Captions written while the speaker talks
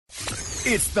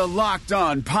It's the Locked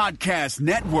On Podcast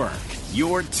Network,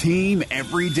 your team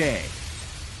every day.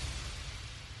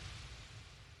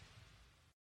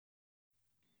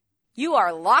 You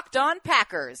are Locked On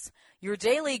Packers, your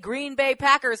daily Green Bay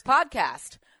Packers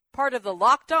podcast, part of the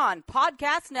Locked On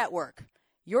Podcast Network,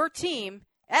 your team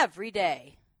every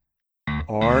day.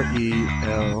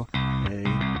 RELAX.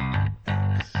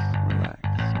 Relax.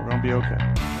 We're going to be okay.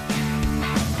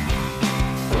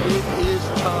 It is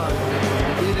time.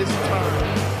 It is time.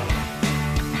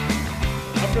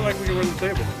 I feel like we can win the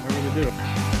table. I really do.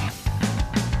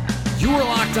 You are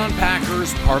Locked On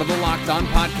Packers, part of the Locked On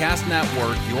Podcast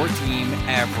Network, your team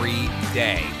every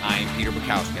day. I am Peter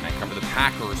Bukowski, and I cover the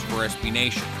Packers for SB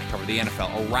Nation. I cover the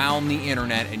NFL around the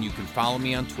internet, and you can follow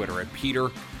me on Twitter at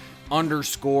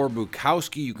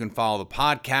Peter_Bukowski. You can follow the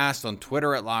podcast on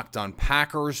Twitter at Locked On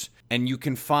Packers, and you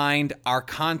can find our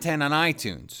content on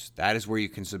iTunes. That is where you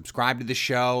can subscribe to the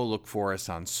show. Look for us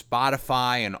on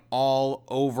Spotify and all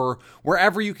over.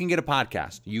 Wherever you can get a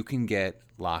podcast, you can get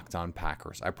Locked On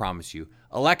Packers. I promise you.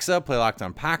 Alexa, play Locked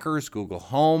On Packers. Google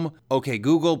Home. Okay,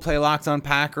 Google, play Locked On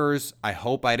Packers. I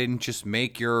hope I didn't just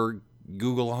make your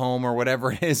Google Home or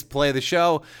whatever it is play the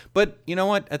show. But you know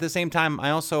what? At the same time,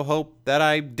 I also hope that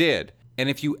I did. And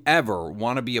if you ever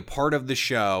want to be a part of the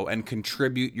show and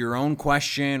contribute your own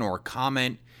question or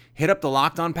comment, hit up the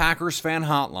Locked On Packers fan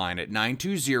hotline at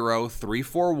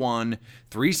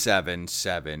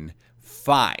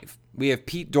 920-341-3775. We have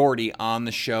Pete Dougherty on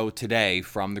the show today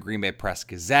from the Green Bay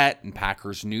Press-Gazette and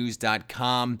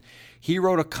PackersNews.com. He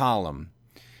wrote a column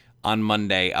on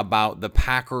Monday about the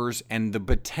Packers and the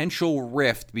potential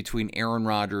rift between Aaron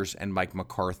Rodgers and Mike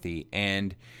McCarthy.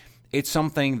 And it's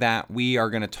something that we are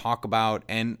going to talk about,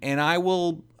 and I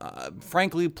will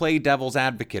frankly play devil's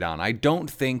advocate on. I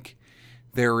don't think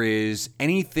there is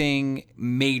anything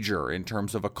major in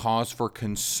terms of a cause for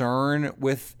concern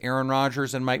with Aaron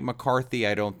Rodgers and Mike McCarthy.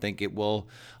 I don't think it will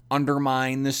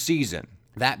undermine the season.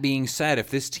 That being said, if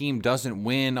this team doesn't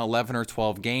win 11 or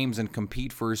 12 games and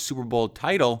compete for a Super Bowl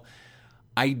title,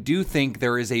 I do think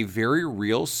there is a very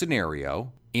real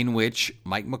scenario in which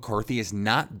Mike McCarthy is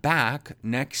not back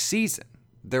next season.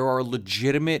 There are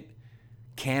legitimate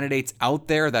candidates out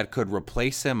there that could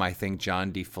replace him. I think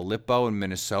John DeFilippo in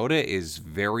Minnesota is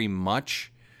very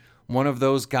much one of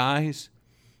those guys.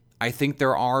 I think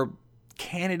there are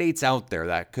candidates out there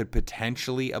that could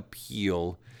potentially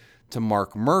appeal to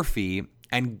Mark Murphy.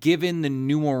 And given the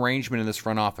new arrangement in this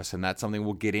front office, and that's something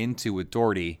we'll get into with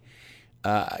Dougherty,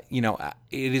 it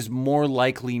is more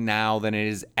likely now than it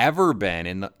has ever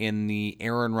been in the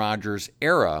Aaron Rodgers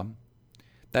era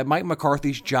that Mike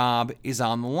McCarthy's job is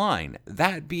on the line.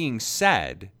 That being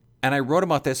said, and I wrote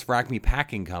about this for Acme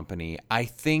Packing Company, I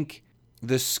think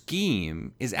the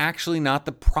scheme is actually not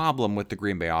the problem with the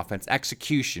Green Bay offense.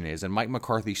 Execution is, and Mike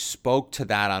McCarthy spoke to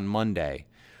that on Monday.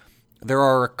 There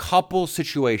are a couple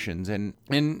situations, and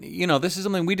this is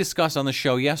something we discussed on the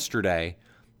show yesterday.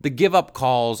 The give-up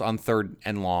calls on 3rd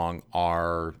and long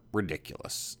are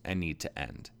ridiculous and need to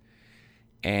end.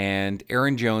 And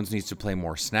Aaron Jones needs to play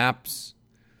more snaps,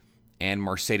 and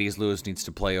Mercedes Lewis needs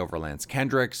to play over Lance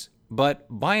Kendricks. But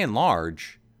by and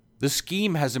large, the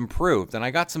scheme has improved. And I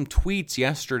got some tweets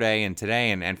yesterday and today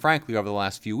and frankly over the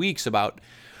last few weeks about,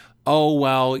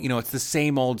 it's the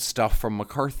same old stuff from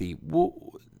McCarthy.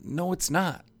 Well, no, it's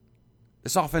not.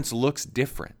 This offense looks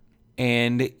different.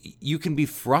 And you can be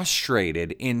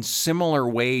frustrated in similar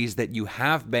ways that you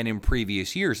have been in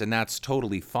previous years, and that's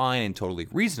totally fine and totally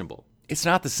reasonable. It's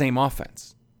not the same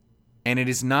offense, and it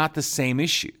is not the same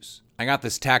issues. I got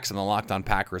this text on the Locked On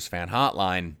Packers fan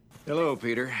hotline. Hello,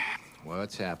 Peter.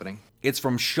 What's happening? It's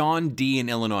from Sean D. in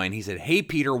Illinois, and he said, "Hey,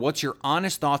 Peter, what's your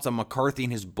honest thoughts on McCarthy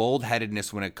and his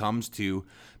bold-headedness when it comes to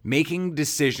making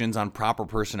decisions on proper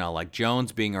personnel, like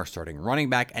Jones being our starting running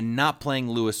back and not playing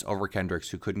Lewis over Kendricks,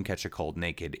 who couldn't catch a cold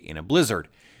naked in a blizzard?"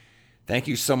 Thank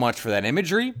you so much for that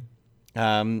imagery.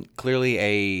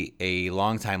 Clearly a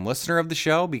longtime listener of the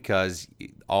show, because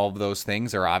all of those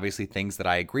things are obviously things that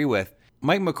I agree with.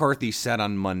 Mike McCarthy said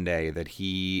on Monday that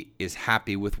he is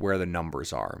happy with where the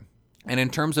numbers are. And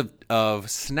in terms of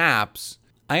snaps,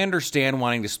 I understand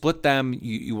wanting to split them.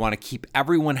 You want to keep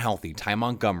everyone healthy. Ty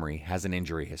Montgomery has an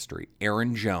injury history.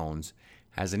 Aaron Jones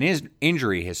has an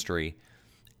injury history.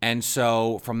 And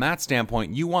so from that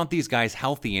standpoint, you want these guys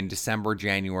healthy in December,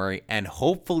 January, and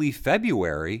hopefully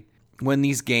February, when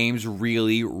these games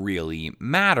really, really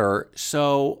matter.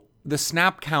 So the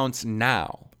snap counts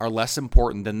now are less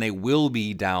important than they will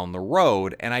be down the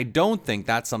road, and I don't think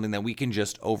that's something that we can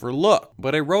just overlook.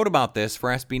 But I wrote about this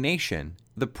for SB Nation.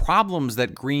 The problems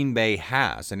that Green Bay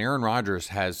has, and Aaron Rodgers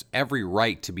has every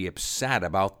right to be upset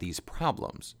about these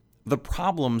problems. the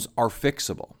problems are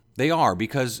fixable. They are,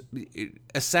 because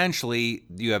essentially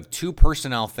you have two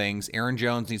personnel things. Aaron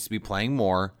Jones needs to be playing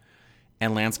more,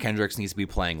 and Lance Kendricks needs to be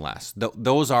playing less.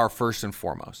 Those are first and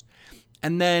foremost.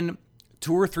 And then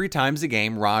 2 or 3 times a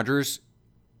game, Rodgers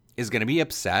is going to be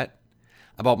upset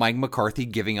about Mike McCarthy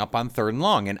giving up on 3rd and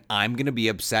long, and I'm going to be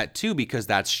upset too, because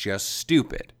that's just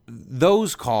stupid.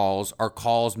 Those calls are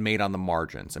calls made on the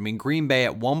margins. I mean, Green Bay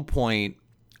at one point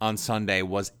on Sunday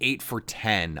was 8 for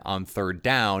 10 on 3rd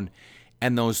down,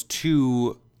 and those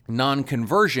 2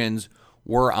 non-conversions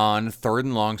were on 3rd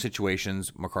and long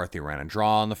situations. McCarthy ran a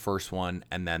draw on the first one,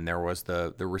 and then there was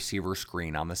the receiver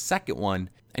screen on the second one.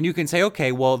 And you can say,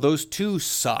 okay, well, those 2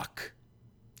 suck.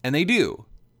 And they do.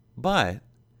 But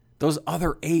those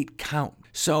other 8 count.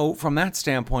 So from that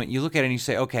standpoint, you look at it and you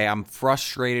say, okay, I'm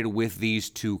frustrated with these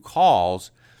 2 calls,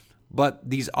 but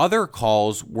these other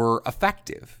calls were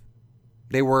effective.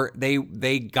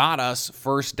 They got us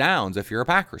first downs if you're a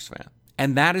Packers fan.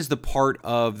 And that is the part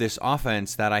of this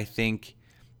offense that I think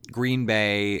Green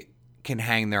Bay can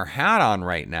hang their hat on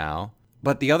right now.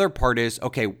 But the other part is,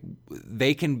 okay,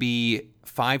 they can be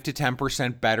 5 to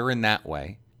 10% better in that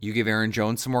way. You give Aaron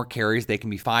Jones some more carries, they can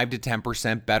be 5 to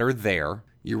 10% better there.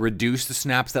 You reduce the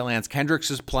snaps that Lance Kendricks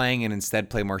is playing and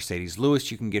instead play Mercedes Lewis,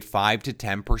 you can get 5 to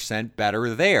 10%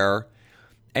 better there.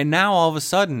 And now all of a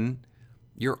sudden,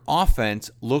 your offense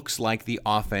looks like the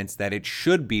offense that it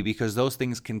should be, because those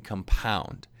things can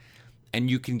compound.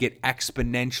 And you can get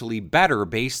exponentially better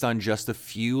based on just a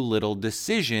few little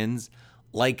decisions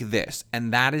like this.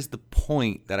 And that is the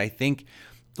point that I think,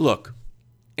 look,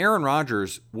 Aaron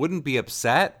Rodgers wouldn't be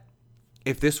upset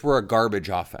if this were a garbage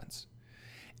offense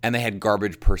and they had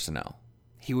garbage personnel.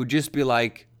 He would just be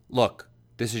like, look,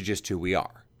 this is just who we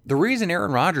are. The reason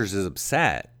Aaron Rodgers is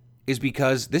upset is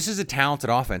because this is a talented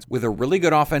offense with a really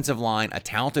good offensive line, a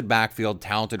talented backfield,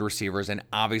 talented receivers, and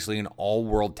obviously an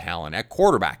all-world talent at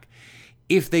quarterback.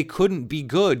 If they couldn't be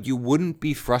good, you wouldn't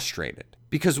be frustrated.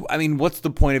 Because, I mean, what's the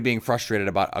point of being frustrated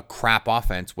about a crap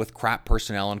offense with crap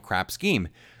personnel and crap scheme?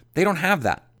 They don't have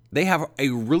that. They have a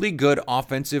really good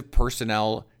offensive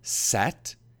personnel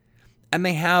set, and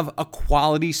they have a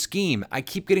quality scheme. I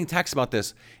keep getting texts about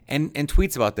this and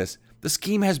tweets about this. The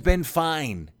scheme has been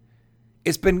fine.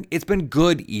 It's been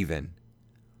good even.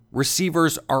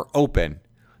 Receivers are open.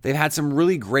 They've had some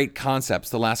really great concepts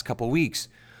the last couple weeks.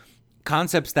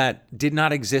 Concepts that did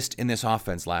not exist in this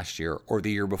offense last year or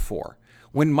the year before.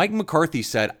 When Mike McCarthy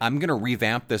said, I'm going to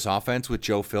revamp this offense with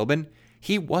Joe Philbin,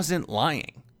 he wasn't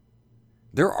lying.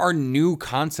 There are new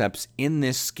concepts in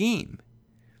this scheme.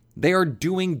 They are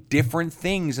doing different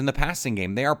things in the passing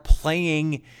game. They are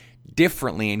playing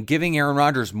differently and giving Aaron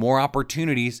Rodgers more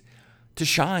opportunities to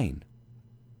shine.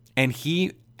 And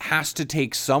he has to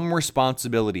take some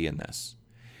responsibility in this.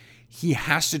 He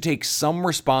has to take some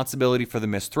responsibility for the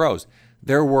missed throws.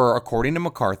 There were, according to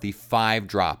McCarthy, 5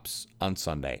 drops on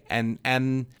Sunday.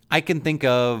 And I can think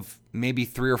of maybe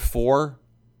 3 or 4.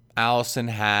 Allison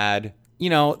had,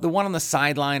 the one on the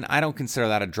sideline. I don't consider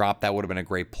that a drop. That would have been a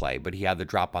great play. But he had the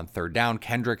drop on 3rd down.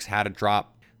 Kendricks had a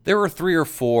drop. There were 3 or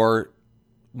 4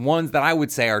 ones that I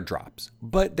would say are drops.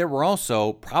 But there were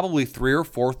also probably 3 or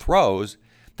 4 throws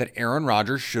that Aaron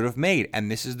Rodgers should have made. And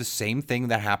this is the same thing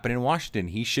that happened in Washington.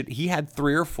 He had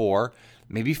 3 or 4,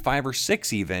 maybe 5 or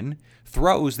 6 even,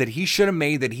 throws that he should have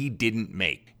made that he didn't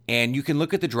make. And you can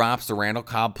look at the drops, the Randall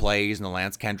Cobb plays and the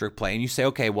Lance Kendrick play, and you say,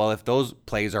 okay, well, if those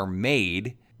plays are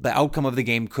made, the outcome of the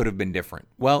game could have been different.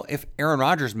 Well, if Aaron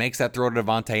Rodgers makes that throw to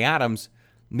Davante Adams,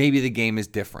 maybe the game is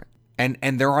different. And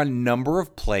there are a number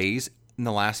of plays in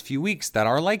the last few weeks that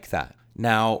are like that.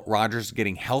 Now, Rodgers is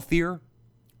getting healthier.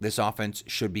 This offense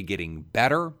should be getting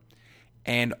better.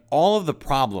 And all of the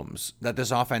problems that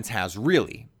this offense has,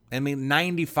 really,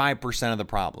 95% of the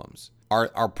problems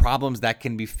are problems that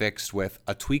can be fixed with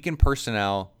a tweak in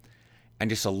personnel and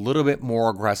just a little bit more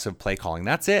aggressive play calling.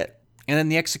 That's it. And then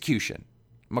the execution.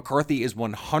 McCarthy is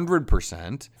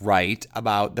 100% right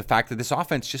about the fact that this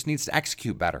offense just needs to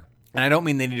execute better. And I don't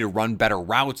mean they need to run better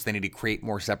routes. They need to create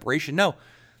more separation. No,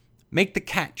 make the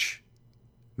catch.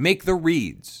 Make the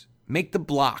reads. Make the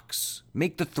blocks.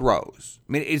 Make the throws.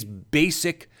 It's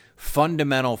basic,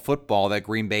 fundamental football that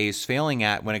Green Bay is failing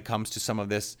at when it comes to some of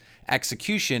this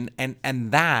execution. And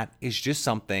that is just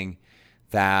something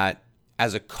that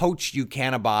as a coach you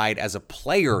can't abide, as a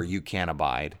player you can't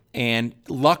abide. And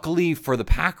luckily for the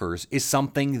Packers is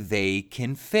something they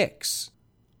can fix.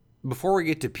 Before we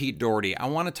get to Pete Dougherty, I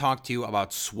want to talk to you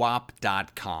about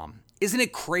swap.com. Isn't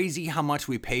it crazy how much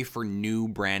we pay for new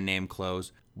brand name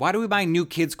clothes? Why do we buy new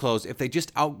kids' clothes if they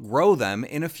just outgrow them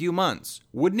in a few months?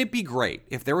 Wouldn't it be great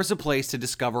if there was a place to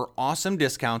discover awesome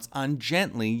discounts on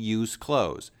gently used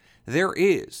clothes? There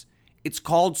is. It's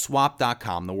called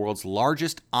Swap.com, the world's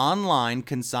largest online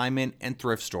consignment and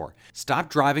thrift store. Stop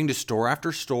driving to store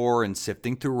after store and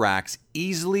sifting through racks.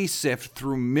 Easily sift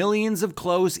through millions of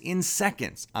clothes in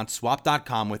seconds on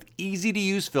Swap.com with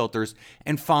easy-to-use filters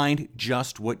and find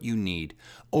just what you need.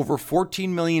 Over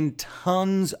 14 million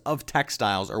tons of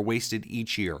textiles are wasted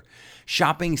each year.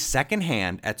 Shopping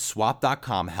secondhand at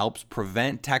Swap.com helps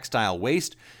prevent textile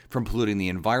waste from polluting the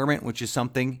environment, which is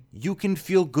something you can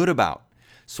feel good about.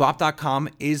 Swap.com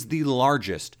is the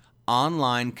largest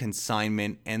online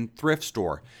consignment and thrift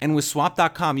store. And with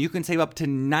Swap.com, you can save up to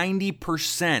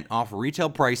 90% off retail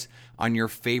price on your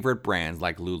favorite brands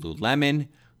like Lululemon,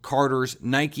 Carter's,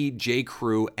 Nike, J.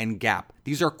 Crew, and Gap.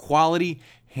 These are quality,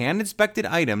 hand-inspected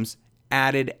items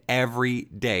added every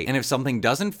day. And if something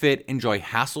doesn't fit, enjoy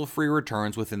hassle-free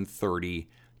returns within 30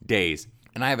 days.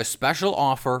 And I have a special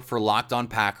offer for Locked On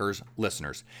Packers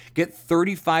listeners. Get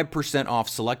 35% off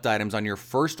select items on your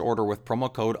first order with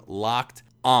promo code Locked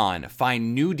On.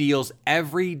 Find new deals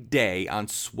every day on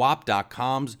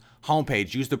Swap.com's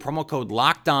homepage. Use the promo code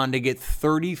Locked On to get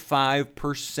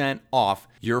 35% off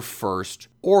your first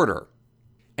order.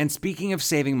 And speaking of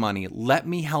saving money, let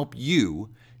me help you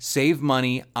save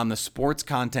money on the sports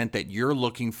content that you're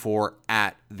looking for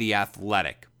at The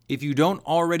Athletic. If you don't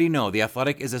already know, The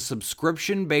Athletic is a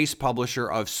subscription-based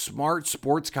publisher of smart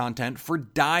sports content for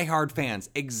diehard fans,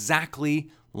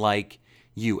 exactly like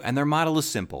you. And their model is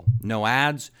simple. No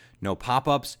ads, no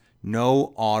pop-ups,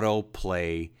 no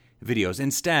autoplay videos.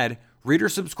 Instead,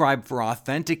 readers subscribe for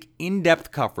authentic,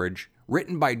 in-depth coverage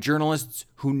written by journalists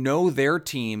who know their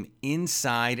team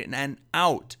inside and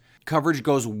out. Coverage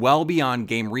goes well beyond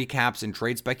game recaps and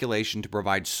trade speculation to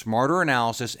provide smarter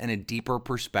analysis and a deeper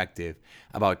perspective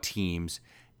about teams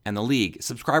and the league.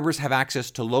 Subscribers have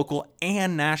access to local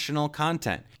and national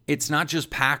content. It's not just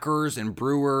Packers and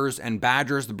Brewers and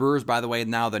Badgers. The Brewers, by the way,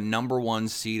 now the number 1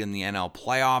 seed in the NL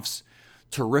playoffs.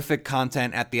 Terrific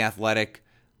content at The Athletic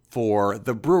for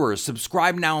the Brewers.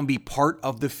 Subscribe now and be part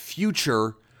of the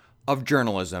future of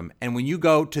journalism. And when you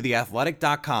go to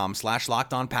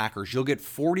theathletic.com/LockedOnPackers, you'll get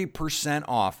 40%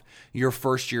 off your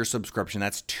first year subscription.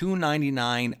 That's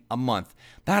 $2.99 a month.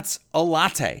 That's a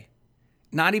latte.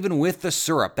 Not even with the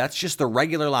syrup. That's just the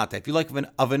regular latte. If you like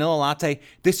a vanilla latte,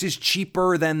 this is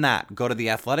cheaper than that. Go to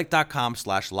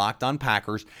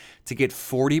theathletic.com/LockedOnPackers to get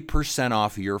 40%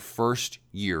 off your first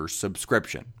year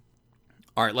subscription.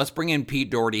 All right, let's bring in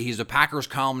Pete Dougherty. He's a Packers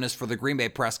columnist for the Green Bay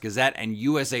Press-Gazette and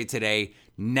USA Today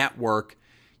Network.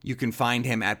 You can find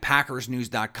him at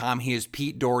PackersNews.com. He is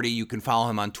Pete Dougherty. You can follow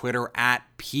him on Twitter at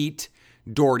Pete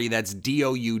Dougherty. That's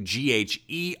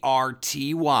DOUGHERTY.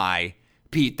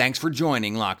 Pete, thanks for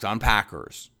joining Locked On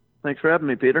Packers. Thanks for having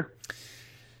me, Peter.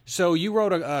 So you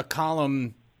wrote a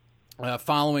column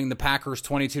following the Packers'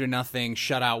 22-0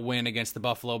 shutout win against the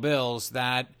Buffalo Bills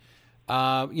that,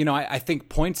 I think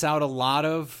points out a lot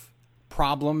of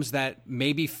problems that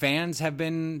maybe fans have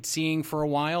been seeing for a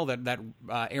while that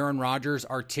Aaron Rodgers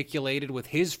articulated with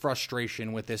his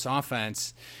frustration with this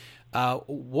offense.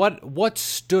 What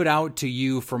stood out to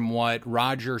you from what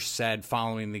Rodgers said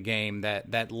following the game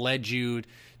that led you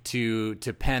to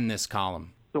pen this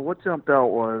column? So what jumped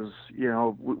out was,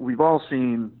 we've all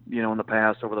seen, in the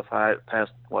past, over the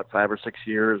past 5 or 6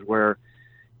 years where,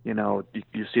 you've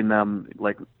seen them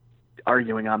like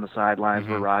arguing on the sidelines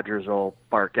where Rodgers will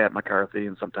bark at McCarthy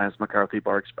and sometimes McCarthy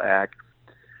barks back.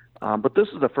 But this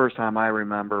is the first time I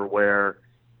remember where,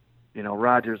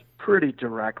 Rodgers pretty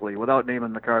directly, without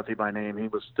naming McCarthy by name, he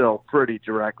was still pretty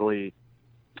directly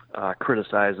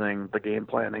criticizing the game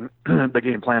planning, and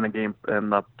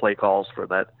the play calls for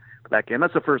that game.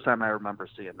 That's the first time I remember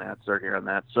seeing that, start hearing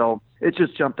that. So it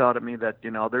just jumped out at me that,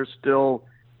 there's still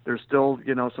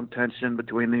some tension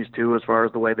between these two as far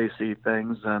as the way they see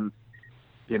things, and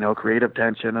creative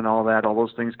tension and all that. All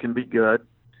those things can be good,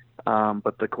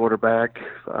 but the quarterback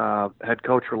head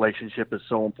coach relationship is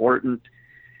so important.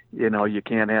 You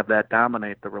can't have that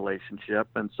dominate the relationship,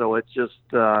 and so it's just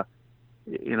I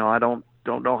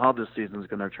don't know how this season is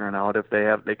going to turn out. If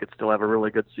they could still have a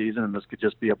really good season, and this could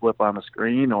just be a blip on the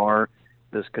screen, or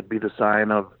this could be the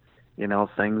sign of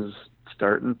things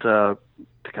starting to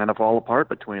kind of fall apart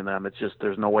between them. It's just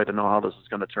there's no way to know how this is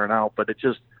going to turn out, but it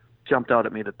just jumped out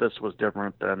at me that this was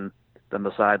different than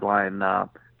the sideline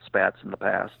spats in the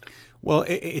past. Well,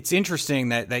 it's interesting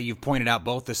that you've pointed out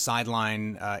both the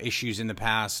sideline issues in the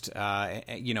past,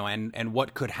 and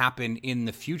what could happen in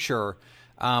the future.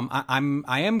 I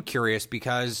am curious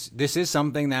because this is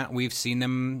something that we've seen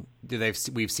them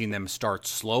start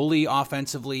slowly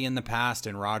offensively in the past,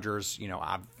 and Rodgers,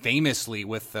 famously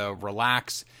with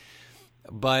relax.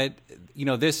 But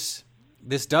this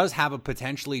this does have a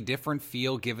potentially different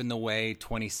feel given the way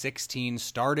 2016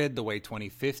 started, the way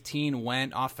 2015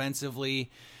 went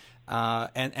offensively,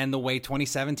 and the way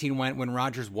 2017 went when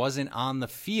Rodgers wasn't on the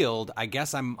field. I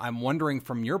guess I'm wondering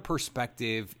from your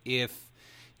perspective if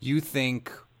you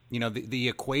think, the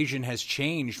equation has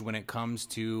changed when it comes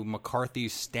to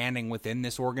McCarthy's standing within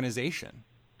this organization.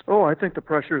 Oh, I think the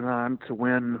pressure's on to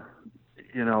win.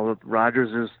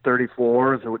 Rodgers is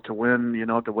 34 to win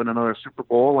another Super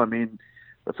Bowl. I mean,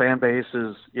 the fan base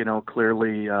is,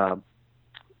 clearly,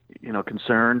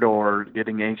 concerned or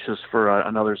getting anxious for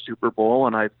another Super Bowl.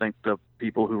 And I think the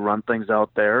people who run things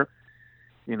out there,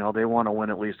 they want to win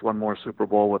at least one more Super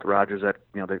Bowl with Rodgers. That,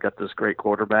 they've got this great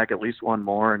quarterback, at least one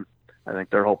more. And I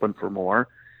think they're hoping for more.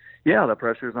 Yeah, the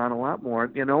pressure's on a lot more,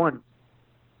 and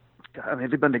I mean,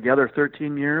 they've been together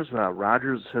 13 years.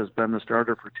 Rodgers has been the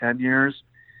starter for 10 years.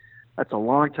 That's a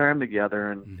long time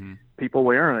together, and people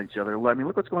wear on each other. I mean,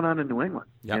 look what's going on in New England.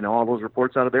 Yep. All those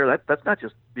reports out of there. That's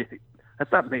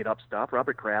not made up stuff.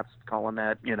 Robert Kraft's calling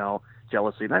that,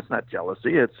 jealousy. That's not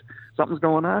jealousy. It's something's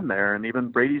going on there. And even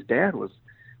Brady's dad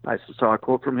I saw a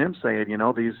quote from him saying,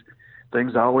 these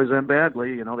things always end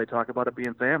badly. They talk about it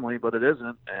being family, but it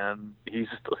isn't. And his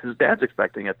dad's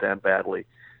expecting it to end badly.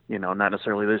 Not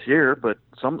necessarily this year, but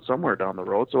somewhere down the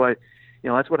road. So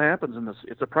that's what happens in this.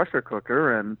 It's a pressure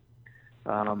cooker, and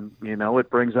it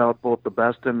brings out both the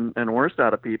best and worst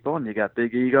out of people. And you got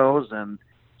big egos and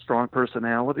strong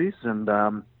personalities, and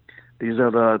these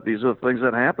are the things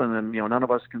that happen. And none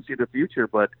of us can see the future,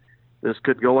 but this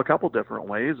could go a couple different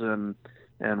ways. And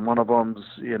one of them's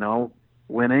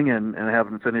winning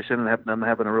and finishing and them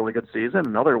having a really good season.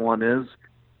 Another one is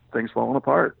things falling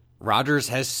apart. Rodgers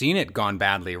has seen it gone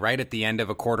badly right at the end of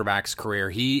a quarterback's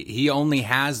career. He only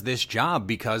has this job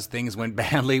because things went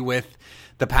badly with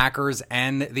the Packers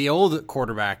and the old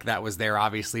quarterback that was there,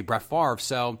 obviously, Brett Favre.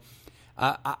 So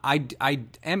I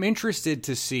am interested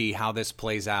to see how this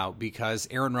plays out because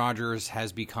Aaron Rodgers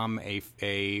has become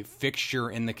a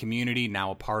fixture in the community, now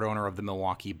a part owner of the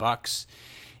Milwaukee Bucks.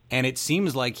 And it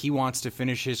seems like he wants to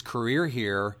finish his career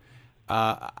here.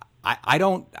 I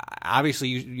don't,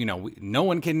 obviously, no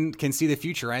one can see the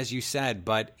future, as you said,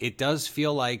 but it does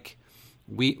feel like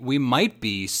we might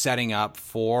be setting up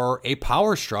for a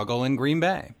power struggle in Green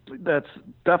Bay. That's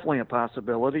definitely a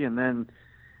possibility. And then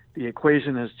the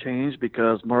equation has changed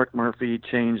because Mark Murphy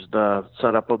changed the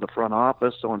setup of the front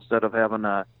office. So instead of having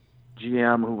a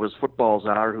GM who was football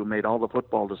czar, who made all the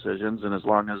football decisions, and as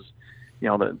long as,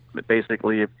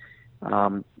 basically,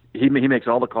 he makes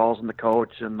all the calls and the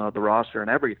coach and the roster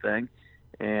and everything,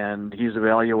 and he's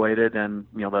evaluated. And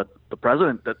the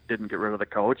president that didn't get rid of the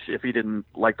coach, if he didn't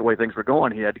like the way things were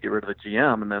going, he had to get rid of the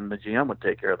GM, and then the GM would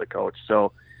take care of the coach.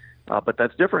 So, but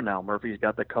that's different now. Murphy's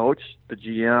got the coach, the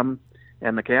GM,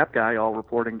 and the cap guy all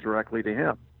reporting directly to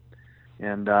him,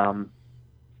 and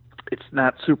it's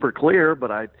not super clear,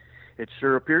 but it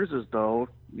sure appears as though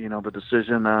the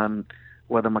decision on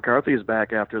whether McCarthy is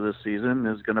back after this season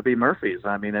is going to be Murphy's.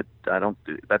 I mean,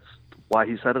 that's why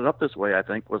he set it up this way, I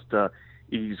think, was to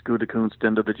ease Gutekunst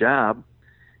into the job.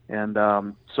 And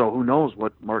so who knows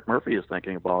what Mark Murphy is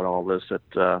thinking about all this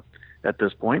at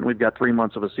this point. We've got 3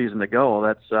 months of a season to go.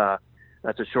 That's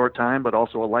a short time, but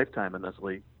also a lifetime in this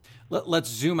league. Let's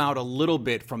zoom out a little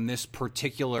bit from this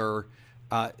particular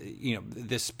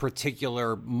this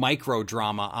particular micro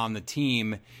drama on the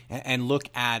team and look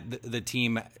at the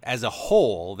team as a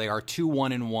whole. They are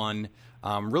 2-1-1,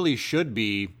 really should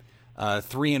be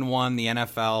 3-1. The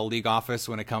NFL league office,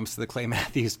 when it comes to the Clay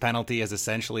Matthews penalty, has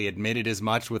essentially admitted as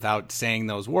much without saying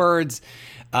those words.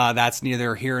 That's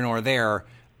neither here nor there.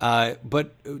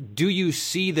 But do you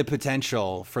see the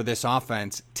potential for this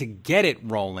offense to get it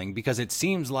rolling? Because it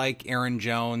seems like Aaron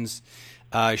Jones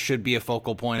should be a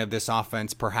focal point of this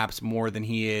offense, perhaps more than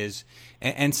he is.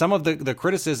 And some of the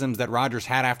criticisms that Rodgers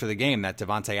had after the game, that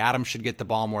Devontae Adams should get the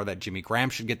ball more, that Jimmy Graham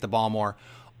should get the ball more,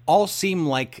 all seem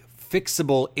like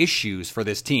fixable issues for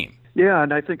this team. Yeah,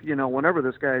 and I think, whenever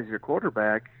this guy is your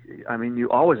quarterback, I mean, you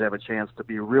always have a chance to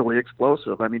be really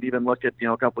explosive. I mean, even look at,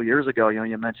 a couple of years ago,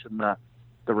 you mentioned the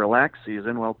relaxed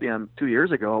season. Well, 2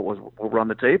 years ago, it was we'll run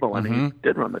the table, and he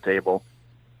did run the table.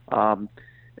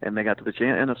 And they got to the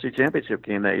NFC Championship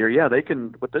game that year. Yeah, they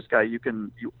can. With this guy, you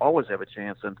always have a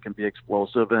chance and can be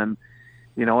explosive. And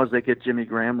as they get Jimmy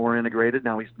Graham more integrated,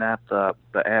 now he's not the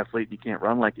athlete. He can't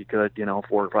run like he could 4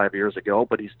 or 5 years ago,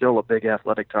 but he's still a big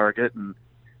athletic target and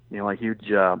a huge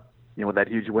with that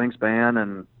huge wingspan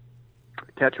and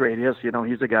catch radius.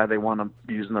 He's a guy they want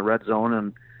to use in the red zone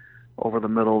and over the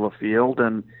middle of the field.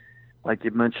 And like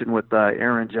you mentioned with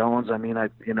Aaron Jones, I mean,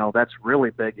 that's really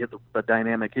big, the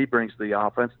dynamic he brings to the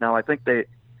offense. Now, I think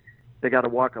they got to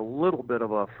walk a little bit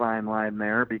of a fine line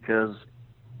there because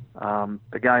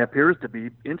the guy appears to be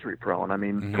injury prone. I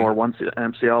mean, tore one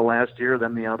MCL last year,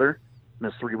 then the other.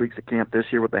 Missed 3 weeks of camp this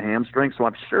year with the hamstring. So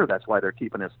I'm sure that's why they're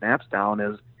keeping his snaps down,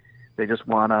 is they just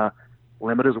want to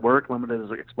limit his work, limit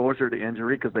his exposure to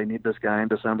injury because they need this guy in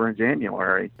December and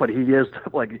January. But he is,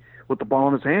 like, with the ball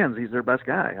in his hands, he's their best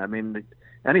guy. I mean,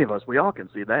 any of us, we all can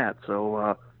see that.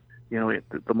 So,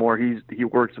 the more he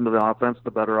works into the offense,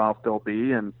 the better off they'll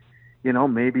be. And,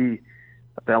 maybe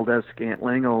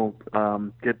Valdez-Scantling will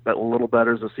get a little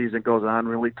better as the season goes on.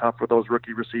 Really tough for those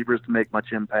rookie receivers to make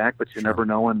much impact, but you never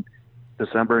know. In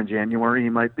December and January, he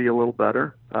might be a little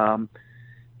better. But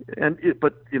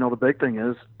the big thing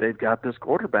is they've got this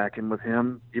quarterback, and with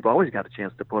him, you've always got a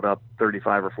chance to put up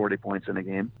 35 or 40 points in a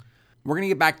game. We're going to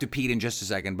get back to Pete in just a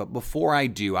second, but before I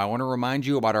do, I want to remind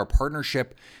you about our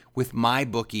partnership with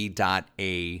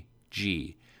MyBookie.ag.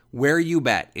 Where you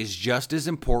bet is just as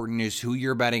important as who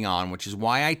you're betting on, which is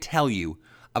why I tell you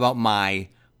about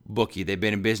MyBookie. They've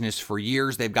been in business for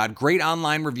years. They've got great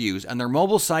online reviews, and their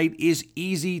mobile site is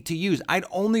easy to use. I'd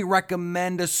only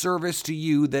recommend a service to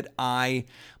you that I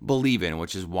believe in,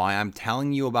 which is why I'm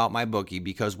telling you about MyBookie,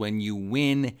 because when you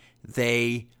win,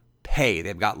 they pay.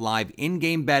 They've got live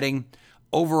in-game betting,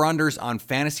 over-unders on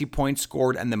fantasy points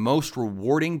scored, and the most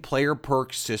rewarding player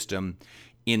perks system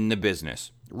in the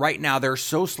business. Right now, they're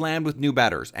so slammed with new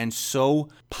bettors and so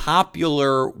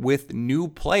popular with new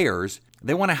players,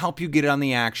 they want to help you get on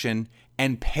the action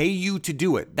and pay you to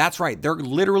do it. That's right. They're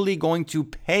literally going to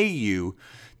pay you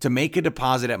to make a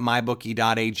deposit at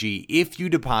mybookie.ag if you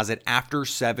deposit after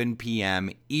 7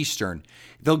 p.m. Eastern.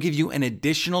 They'll give you an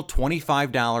additional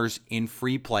 $25 in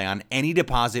free play on any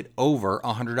deposit over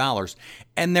 $100.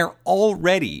 And they're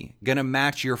already going to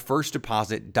match your first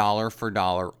deposit dollar for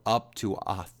dollar up to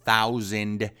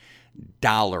 $1,000.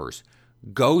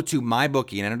 Go to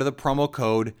MyBookie and enter the promo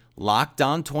code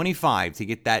LOCKEDON25 to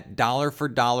get that dollar for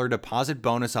dollar deposit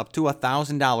bonus up to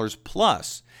 $1,000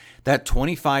 plus that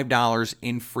 $25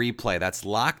 in free play. That's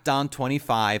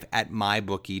LOCKEDON25 at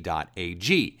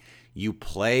mybookie.ag. You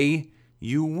play,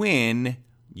 you win,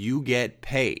 you get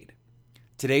paid.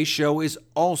 Today's show is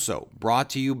also brought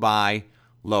to you by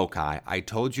Loci. I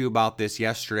told you about this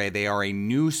yesterday. They are a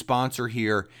new sponsor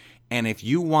here, and if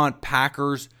you want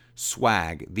Packers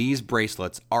swag, these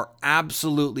bracelets are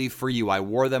absolutely for you. I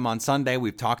wore them on Sunday.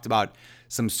 We've talked about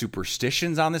some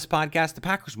superstitions on this podcast. The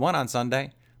Packers won on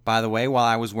Sunday, by the way, while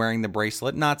I was wearing the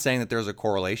bracelet. Not saying that there's a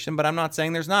correlation, but I'm not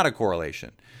saying there's not a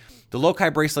correlation. The Loci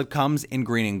bracelet comes in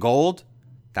green and gold.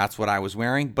 That's what I was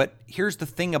wearing. But here's the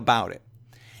thing about it.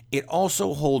 It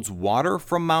also holds water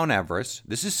from Mount Everest.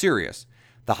 This is serious.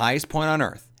 The highest point on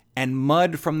Earth. And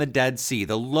mud from the Dead Sea,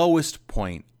 the lowest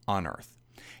point on Earth.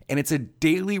 And it's a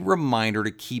daily reminder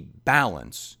to keep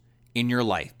balance in your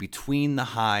life between the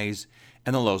highs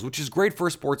and the lows, which is great for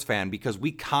a sports fan because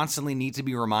we constantly need to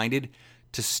be reminded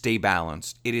to stay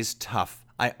balanced. It is tough.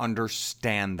 I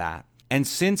understand that. And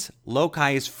since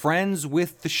Loci is friends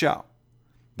with the show,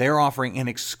 they're offering an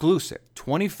exclusive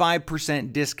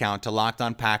 25% discount to Locked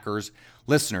On Packers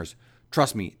listeners.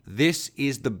 Trust me, this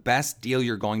is the best deal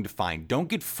you're going to find. Don't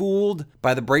get fooled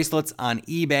by the bracelets on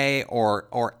eBay or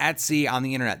Etsy on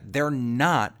the internet. They're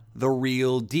not the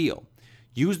real deal.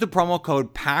 Use the promo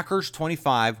code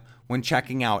Packers25 when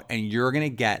checking out, and you're going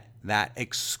to get that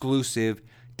exclusive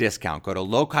discount. Go to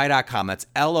loci.com. That's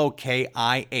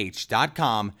LOKIH.com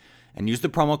and use the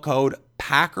promo code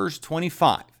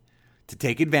Packers25 to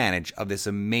take advantage of this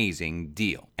amazing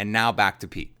deal. And now back to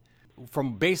Pete.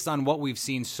 Based on what we've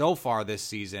seen so far this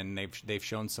season, they've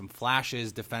shown some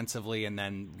flashes defensively and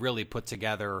then really put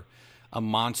together a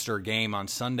monster game on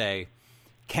Sunday.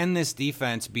 Can this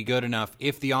defense be good enough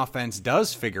if the offense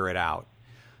does figure it out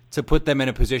to put them in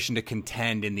a position to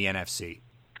contend in the NFC?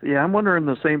 Yeah, I'm wondering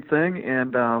the same thing,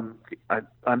 and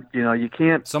I'm you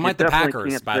can't. So might the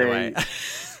Packers, by the way.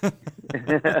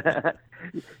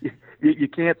 you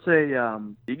can't say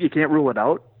you can't rule it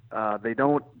out. They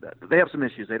have some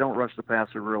issues. They don't rush the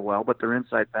passer real well, but their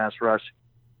inside pass rush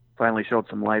finally showed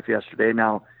some life yesterday.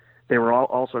 Now, they were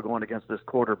also going against this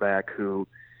quarterback who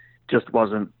just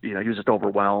wasn't, he was just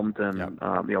overwhelmed. And,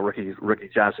 rookie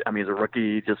Josh, he's a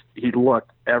rookie. He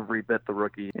looked every bit the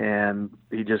rookie, and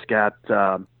he just got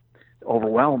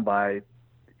overwhelmed by,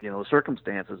 the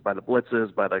circumstances, by the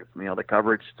blitzes, by the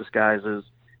coverage disguises.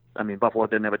 Buffalo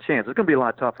didn't have a chance. It's going to be a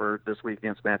lot tougher this week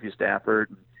against Matthew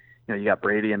Stafford. You got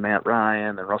Brady and Matt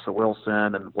Ryan and Russell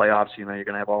Wilson, and the playoffs, you're going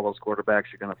to have all those quarterbacks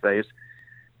you're going to face.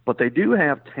 But they do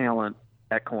have talent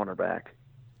at cornerback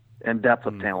and depth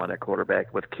of talent at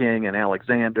quarterback with King and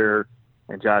Alexander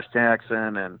and Josh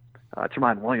Jackson, and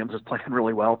Tremont Williams is playing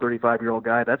really well, 35-year-old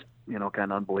guy. That's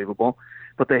kind of unbelievable.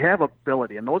 But they have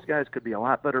ability, and those guys could be a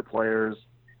lot better players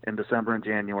in December and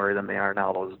January than they are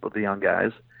now, the young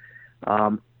guys.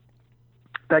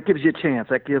 That gives you a chance.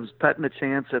 That gives Pettine a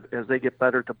chance as they get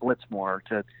better to blitz more,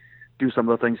 to do some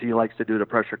of the things he likes to do to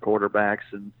pressure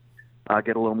quarterbacks and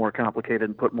get a little more complicated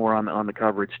and put more on the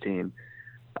coverage team.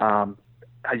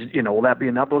 Will that be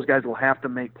enough? Those guys will have to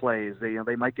make plays.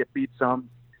 They might get beat some,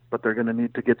 but they're going to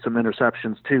need to get some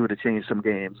interceptions too to change some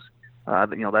games.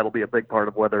 That'll be a big part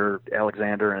of whether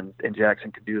Alexander and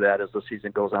Jackson can do that as the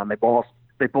season goes on. They both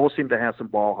seem to have some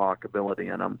ball hawk ability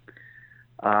in them.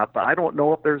 But I don't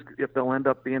know if they'll end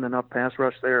up being enough pass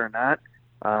rush there or not.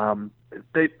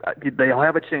 They'll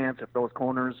have a chance if those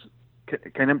corners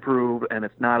can improve, and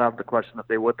it's not out of the question that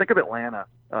they would. Think of Atlanta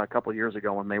a couple of years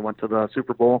ago when they went to the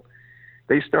Super Bowl.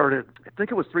 They started, I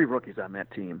think it was 3 rookies on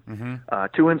that team,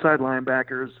 2 inside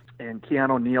linebackers, and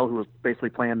Keanu Neal, who was basically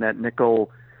playing that nickel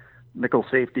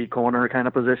safety corner kind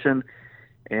of position.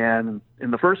 And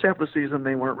in the first half of the season,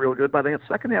 they weren't real good. By the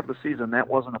second half of the season, that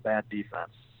wasn't a bad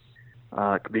defense.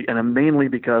 And mainly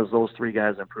because those 3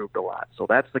 guys improved a lot. So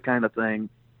that's the kind of thing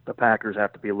the Packers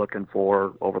have to be looking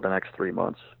for over the next 3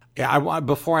 months. Yeah,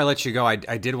 before I let you go, I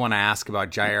did want to ask about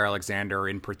Jair Alexander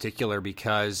in particular,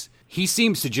 because he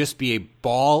seems to just be a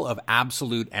ball of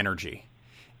absolute energy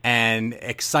and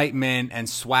excitement and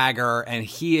swagger, and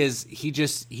he's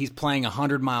playing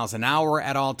 100 miles an hour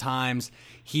at all times.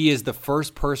 He is the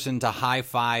first person to high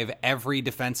five every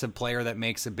defensive player that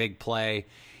makes a big play.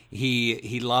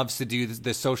 He loves to do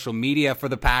the social media for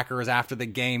the Packers after the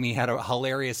game. He had a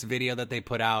hilarious video that they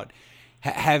put out.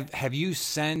 Have you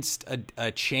sensed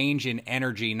a change in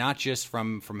energy, not just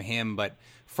from him, but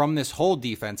from this whole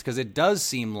defense? Because it does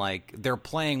seem like they're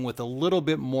playing with a little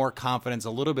bit more confidence, a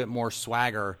little bit more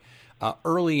swagger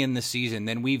early in the season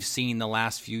than we've seen the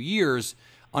last few years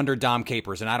under Dom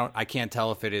Capers. And I can't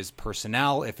tell if it is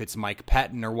personnel, if it's Mike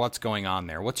Pettine, or what's going on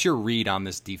there. What's your read on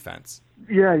this defense?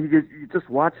 Yeah, you just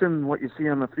watching what you see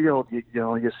on the field, you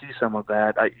see some of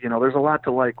that. There's a lot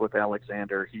to like with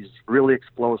Alexander. He's really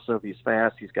explosive. He's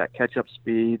fast. He's got catch-up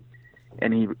speed,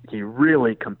 and he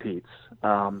really competes.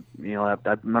 I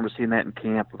remember seeing that in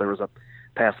camp. There was a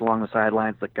pass along the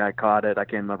sidelines. The guy caught it. I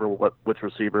can't remember which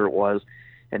receiver it was,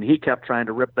 and he kept trying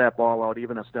to rip that ball out,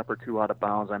 even a step or 2 out of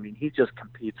bounds. I mean, he just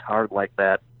competes hard like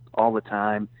that all the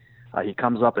time. He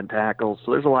comes up and tackles.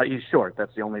 So there's a lot. He's short.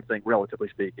 That's the only thing, relatively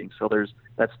speaking. So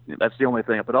that's the only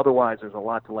thing. But otherwise, there's a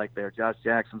lot to like there. Josh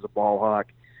Jackson's a ball hawk.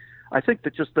 I think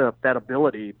that just that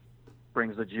ability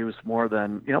brings the juice more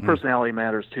than, personality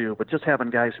matters too. But just having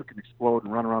guys who can explode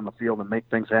and run around the field and make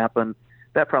things happen,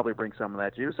 that probably brings some of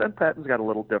that juice. And Patton's got a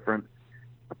little different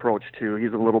approach too.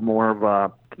 He's a little more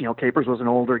of Capers was an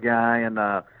older guy, and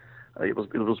it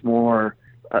was more.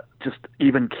 Just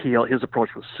even keel. His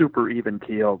approach was super even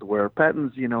keeled, where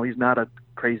Patton's, he's not a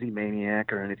crazy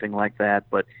maniac or anything like that,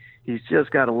 but he's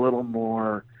just got a little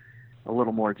more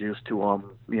juice to him,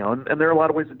 and there are a lot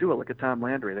of ways to do it. Look at Tom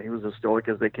Landry. He was as stoic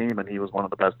as they came, and he was one of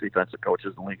the best defensive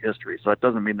coaches in league history. So it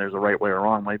doesn't mean there's a right way or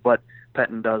wrong way, but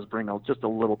Pettine does bring just a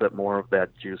little bit more of that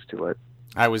juice to it.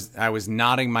 I was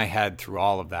nodding my head through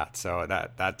all of that, so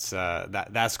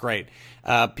that's great.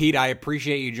 Pete, I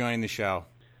appreciate you joining the show.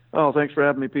 Oh, thanks for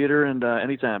having me, Peter, and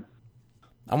anytime.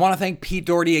 I want to thank Pete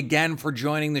Dougherty again for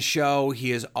joining the show.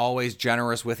 He is always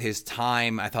generous with his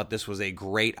time. I thought this was a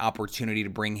great opportunity to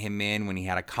bring him in when he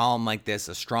had a column like this,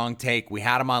 a strong take. We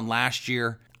had him on last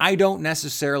year. I don't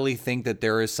necessarily think that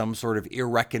there is some sort of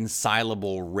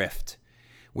irreconcilable rift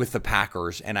with the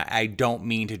Packers, and I don't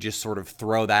mean to just sort of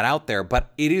throw that out there,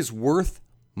 but it is worth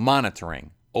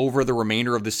monitoring over the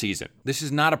remainder of the season. This is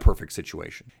not a perfect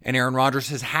situation. And Aaron Rodgers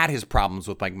has had his problems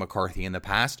with Mike McCarthy in the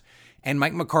past. And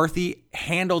Mike McCarthy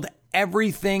handled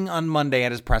everything on Monday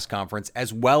at his press conference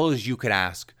as well as you could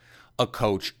ask a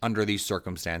coach under these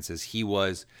circumstances. He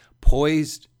was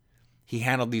poised. He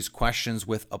handled these questions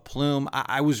with aplomb.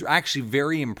 I was actually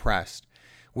very impressed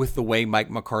with the way Mike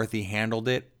McCarthy handled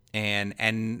it.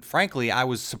 And frankly, I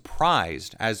was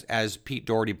surprised, as Pete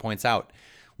Dougherty points out,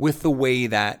 with the way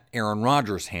that Aaron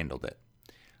Rodgers handled it.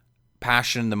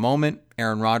 Passion in the moment.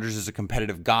 Aaron Rodgers is a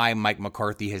competitive guy. Mike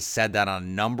McCarthy has said that on a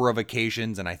number of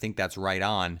occasions, and I think that's right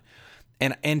on.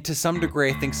 And to some degree,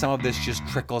 I think some of this just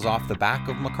trickles off the back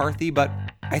of McCarthy, but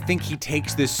I think he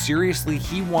takes this seriously.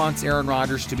 He wants Aaron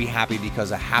Rodgers to be happy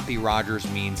because a happy Rodgers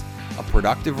means a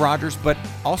productive Rodgers, but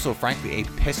also, frankly, a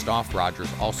pissed off Rodgers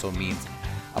also means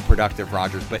a productive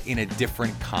Rodgers, but in a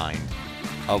different kind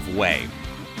of way.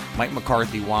 Mike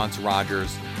McCarthy wants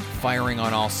Rodgers firing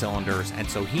on all cylinders, and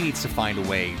so he needs to find a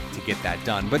way to get that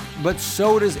done. But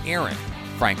so does Aaron,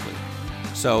 frankly.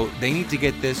 So they need to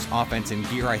get this offense in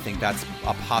gear. I think that's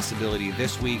a possibility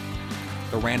this week.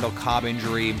 The Randall Cobb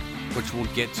injury, which we'll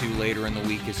get to later in the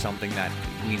week, is something that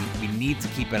we need to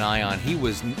keep an eye on. He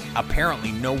was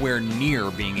apparently nowhere near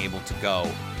being able to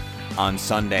go on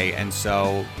Sunday, and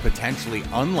so potentially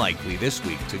unlikely this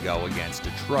week to go against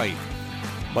Detroit.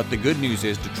 But the good news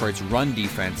is Detroit's run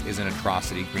defense is an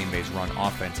atrocity. Green Bay's run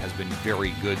offense has been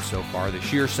very good so far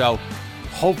this year, so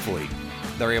hopefully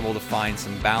they're able to find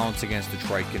some balance against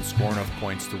Detroit, can score enough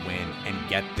points to win, and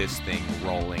get this thing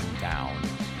rolling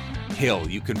downhill.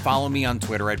 You can follow me on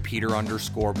Twitter at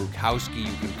Peter_Bukowski.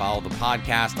 You can follow the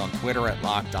podcast on Twitter at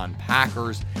Locked On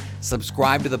Packers.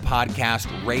 Subscribe to the podcast,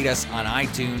 rate us on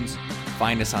iTunes,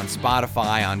 find us on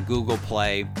Spotify, on Google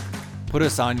Play. Put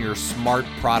us on your smart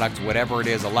product, whatever it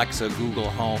is, Alexa, Google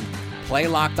Home. Play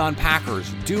Locked On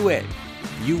Packers. Do it.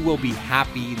 You will be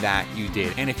happy that you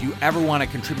did. And if you ever want to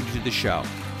contribute to the show,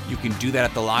 you can do that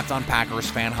at the Locked On Packers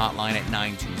fan hotline at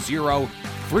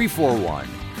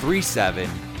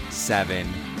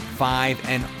 920-341-3775.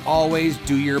 And always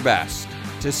do your best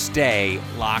to stay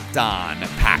Locked On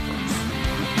Packers.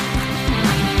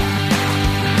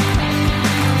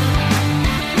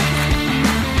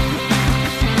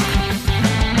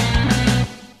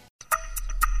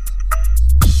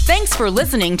 Thanks for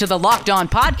listening to the Locked On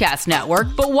Podcast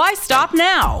Network, but why stop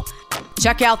now?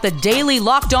 Check out the daily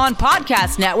Locked On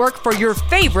Podcast Network for your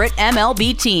favorite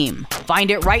MLB team.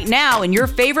 Find it right now in your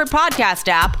favorite podcast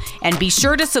app, and be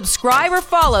sure to subscribe or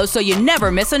follow so you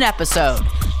never miss an episode.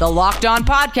 The Locked On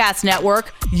Podcast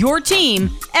Network, your team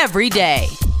every day.